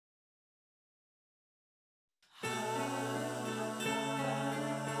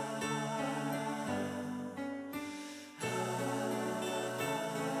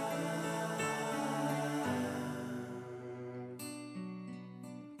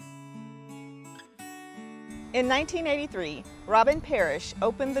In 1983, Robin Parish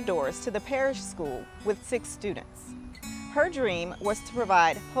opened the doors to the Parish School with 6 students. Her dream was to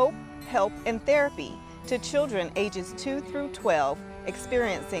provide hope, help, and therapy to children ages 2 through 12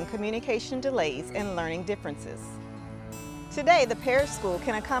 experiencing communication delays and learning differences. Today, the Parish School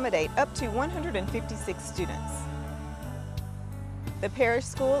can accommodate up to 156 students. The Parish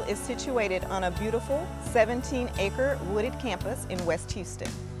School is situated on a beautiful 17-acre wooded campus in West Houston.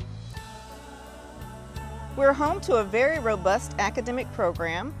 We're home to a very robust academic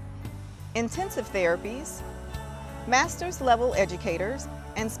program, intensive therapies, master's level educators,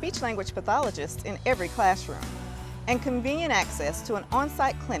 and speech-language pathologists in every classroom, and convenient access to an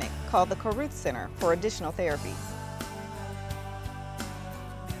on-site clinic called the Carruth Center for additional therapies.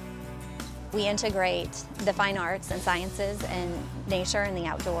 We integrate the fine arts and sciences and nature and the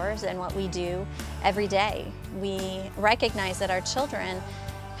outdoors in what we do every day. We recognize that our children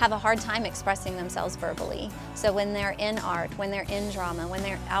have a hard time expressing themselves verbally. So when they're in art, when they're in drama, when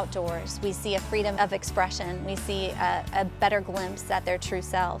they're outdoors, we see a freedom of expression. We see a better glimpse at their true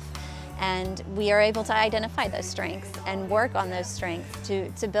self. And we are able to identify those strengths and work on those strengths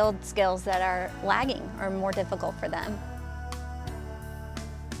to build skills that are lagging or more difficult for them.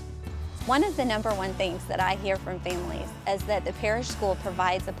 One of the #1 things that I hear from families is that the Parish School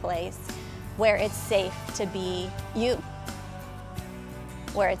provides a place where it's safe to be you,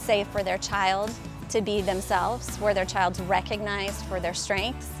 where it's safe for their child to be themselves, where their child's recognized for their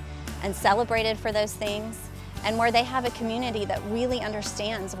strengths and celebrated for those things, and where they have a community that really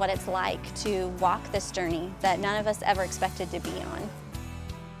understands what it's like to walk this journey that none of us ever expected to be on.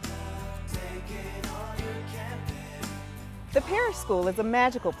 The Parish School is a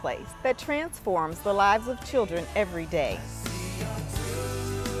magical place that transforms the lives of children every day.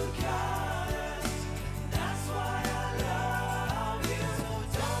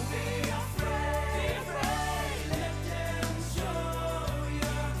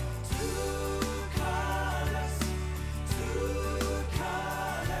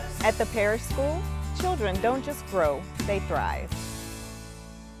 At the Parish School, children don't just grow, they thrive.